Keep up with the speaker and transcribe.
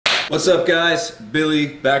What's up, guys? Billy,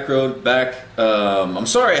 BackRoad, back. I'm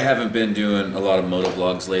sorry I haven't been doing a lot of moto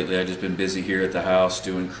vlogs lately. I've just been busy here at the house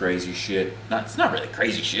doing crazy shit. It's not really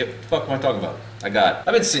crazy shit. What the fuck am I talking about?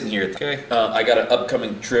 I've been sitting here, okay? I got an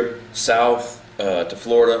upcoming trip south to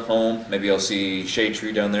Florida, home. Maybe I'll see Shade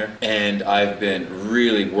Tree down there. And I've been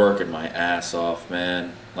really working my ass off,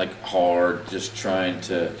 man. Like hard, just trying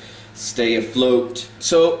to stay afloat.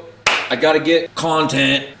 So I gotta get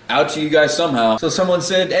content out to you guys somehow. So someone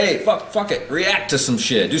said, hey, fuck it, react to some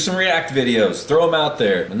shit. Do some react videos, throw them out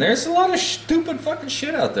there. And there's a lot of stupid fucking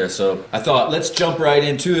shit out there. So I thought, let's jump right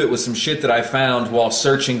into it with some shit that I found while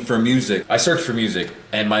searching for music. I search for music,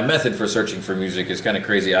 and my method for searching for music is kind of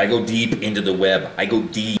crazy. I go deep into the web. I go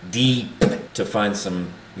deep to find some,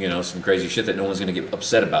 you know, some crazy shit that no one's gonna get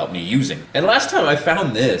upset about me using. And last time I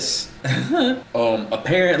found this,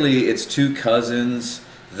 apparently it's two cousins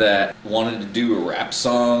that wanted to do a rap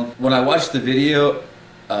song. When I watched the video,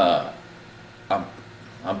 I'm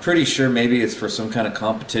pretty sure maybe it's for some kind of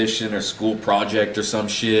competition or school project or some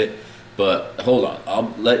shit, but hold on,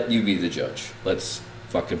 I'll let you be the judge. Let's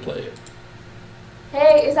fucking play it.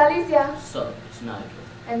 Hey, it's Alicia. So, it's Nigel.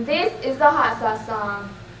 And this is the Hot Sauce song.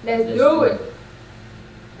 Let's do it.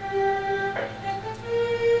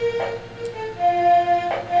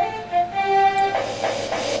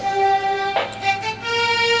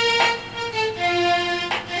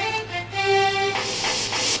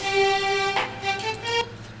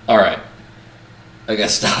 Alright, I gotta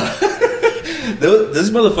stop. Those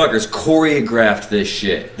motherfuckers choreographed this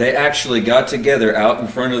shit. They actually got together out in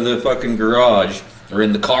front of the fucking garage, or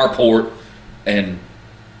in the carport, and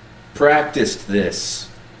practiced this.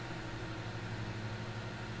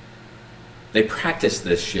 They practiced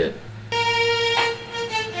this shit.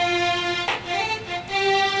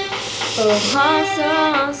 Oh, hot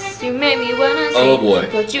sauce, you made me wanna sing. Oh boy.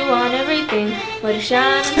 Put you on everything. What a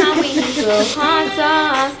shine and how we so hot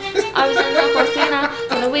sauce. I was in the cocina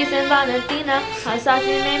on Luis and Valentina. Hot sauce,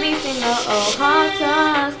 you made me sing. Oh, hot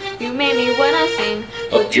sauce, you made me wanna sing.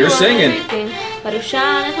 Oh, you're singing. What a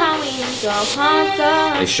shine and how we so hot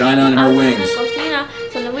sauce. They shine on her wings. I was in the cocina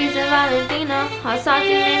on Luis and Valentina. Hot sauce,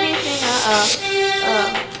 you made me sing.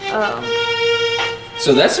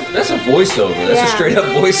 So that's a voiceover. That's a straight up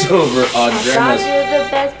voiceover on Grandma's. You're the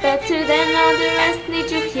best, better than all the rest. Need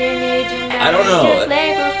you here, need you now. I don't know.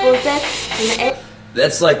 Flavorful zest.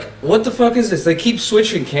 That's like, what the fuck is this? They keep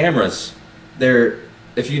switching cameras.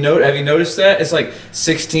 Have you noticed that? It's like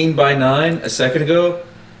 16:9 a second ago.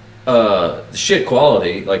 Shit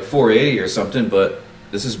quality, like 480 or something, but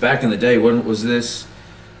this is back in the day. When was this?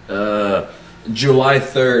 July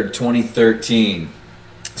 3rd, 2013.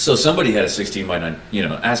 So somebody had a 16:9, you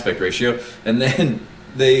know, aspect ratio, and then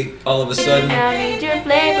they all of a sudden I need your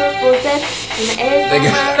flavorful zest. They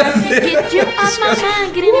get you off my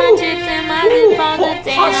mind, getting my chips and my lips.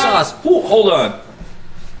 Hot sauce. Hold on.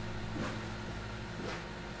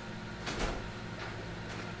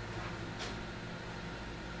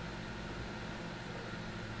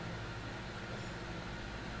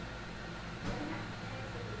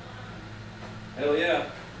 Hell yeah.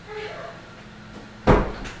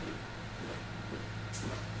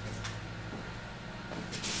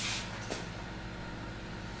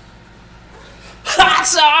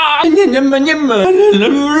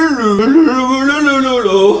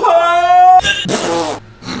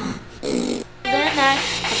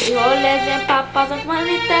 Frijoles and papas and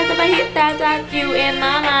cuanitas. If I hit that like you in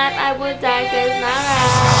my mind, I would die 'cause my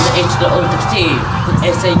life. The H, the O, the T, the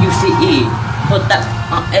S-A-U-C-E. Put that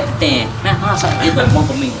on everything. Man, hot sauce is the one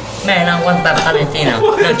for me. Man, I want that Valentino.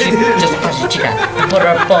 No, just a chicken. Put her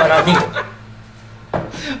on the.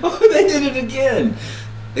 Oh, they did it again.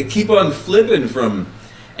 They keep on flipping from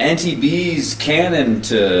Auntie B's Canon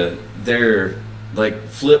to their, like,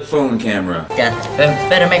 flip phone camera. Yeah,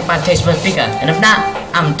 better make my taste buds bigger. And if not,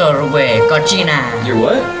 I'm throwing away. Cochina. You're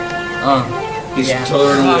what? He's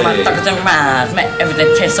throwing away. Man,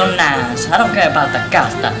 everything tastes so nice. I don't care about the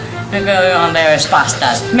pasta. We go on there is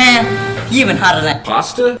pastas. Man, even hotter than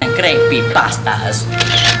Pasta? crepey pastas.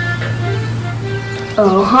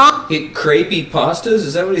 Crepey pastas?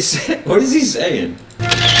 Is that what he said? What is he saying?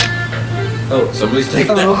 Oh, somebody's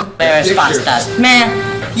taking that There is picture. pastas. Man,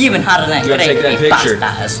 even hotter than You gotta take that crepey picture.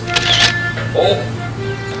 pastas. Oh.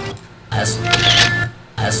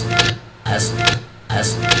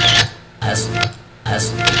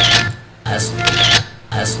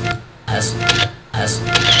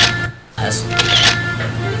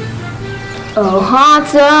 Oh, hot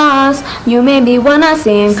sauce, you made me wanna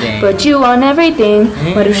sing. Put you on everything,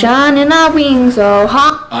 but you shine in our wings. Oh,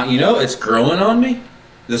 hot. You know, it's growing on me.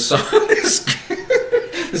 The song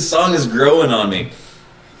is growing on me.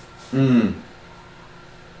 I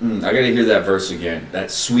gotta hear that verse again.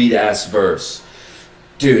 That sweet ass verse.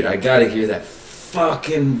 Dude, I gotta hear that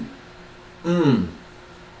fucking.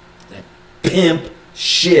 That pimp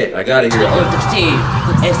shit. I gotta hear it.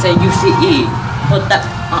 SAUCE. Put that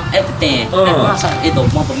on everything. It'll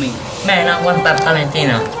bump me. Man, I want that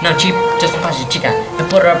Valentina. No cheap, just a bunch of chicken. And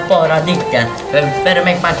put her a dica. Better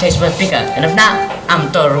make my taste buds bigger. And if not, I'm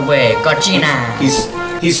thrown away. Cochina.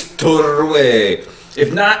 He's thrown away.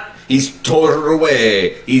 If not, he's thrown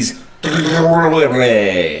away. He's thrown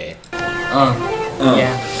away.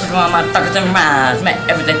 Yeah. Put on my tacos and rice. Make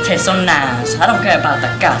everything taste so nice. I don't care about the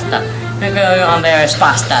pasta. Nigga, on there is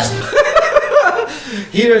pasta.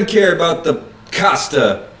 He doesn't care about the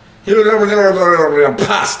pasta. He doesn't care about the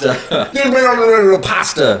pasta. He doesn't care about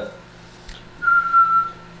pasta.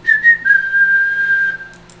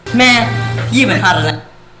 Man, even hotter than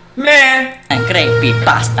crepey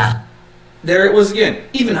pasta. There it was again.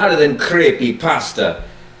 Even hotter than crepey pasta.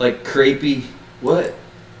 Like crepey, what?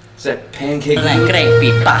 Is that pancake noodles?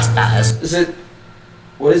 Crepey pastas. Is it,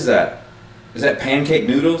 what is that? Is that pancake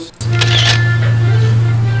noodles?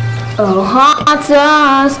 Oh, hot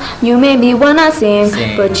sauce, you made me wanna sing.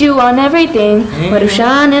 Put you on everything, but you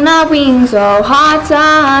shine in our wings. Oh, hot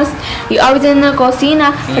sauce, you always in the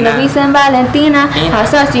cocina. From the recent Valentina, hot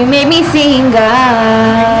sauce, you made me sing.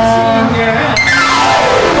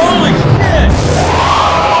 Holy shit!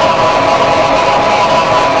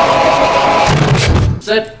 Is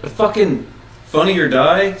that a fucking Funny or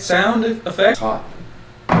Die sound effect? Hot.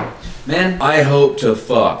 Man, I hope to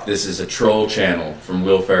fuck this is a troll channel from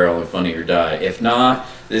Will Ferrell and Funny or Die. If not,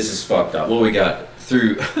 this is fucked up. What we got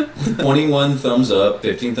through 21 thumbs up,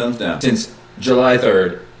 15 thumbs down since July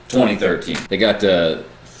 3rd, 2013. They got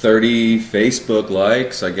 30 Facebook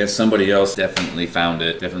likes. I guess somebody else definitely found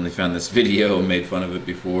it. Definitely found this video and made fun of it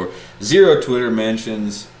before. 0 Twitter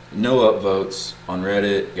mentions. No upvotes on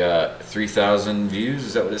Reddit. Got 3,000 views.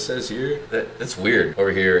 Is that what it says here? That's weird.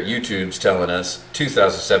 Over here, YouTube's telling us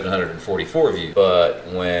 2,744 views. But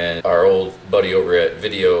when our old buddy over at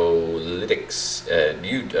Videolytics and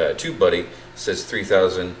TubeBuddy says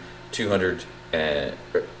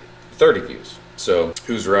 3,230 views. So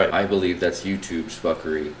who's right? I believe that's YouTube's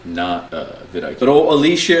fuckery, not VidIQ. But old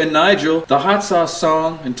Alicia and Nigel, the hot sauce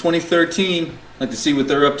song in 2013. Like to see what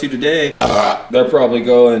they're up to today. They're probably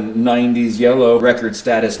going 90s yellow, record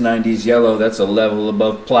status 90s yellow. That's a level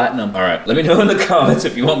above platinum. All right, let me know in the comments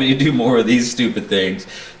if you want me to do more of these stupid things.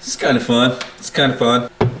 This is kind of fun. It's kind of fun.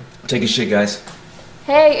 Take a shit, guys.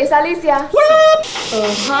 Hey, it's Alicia. What up?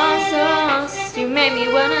 Oh, hot sauce, you made me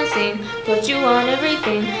wanna sing. Put you on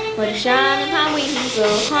everything, but you shine in my wings.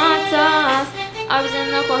 Oh, hot sauce, I was in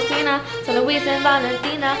the cocina, so Luis and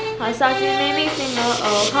Valentina. Hot sauce, you made me sing.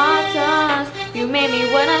 Oh, hot sauce, you made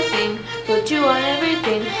me wanna sing. Put you on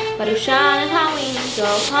everything, but you shine in my wings.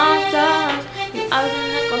 Oh, hot sauce, I was in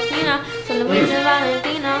the cocina, so Luis and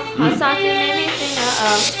Valentina. Hot sauce, you made me sing.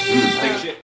 Take a shit.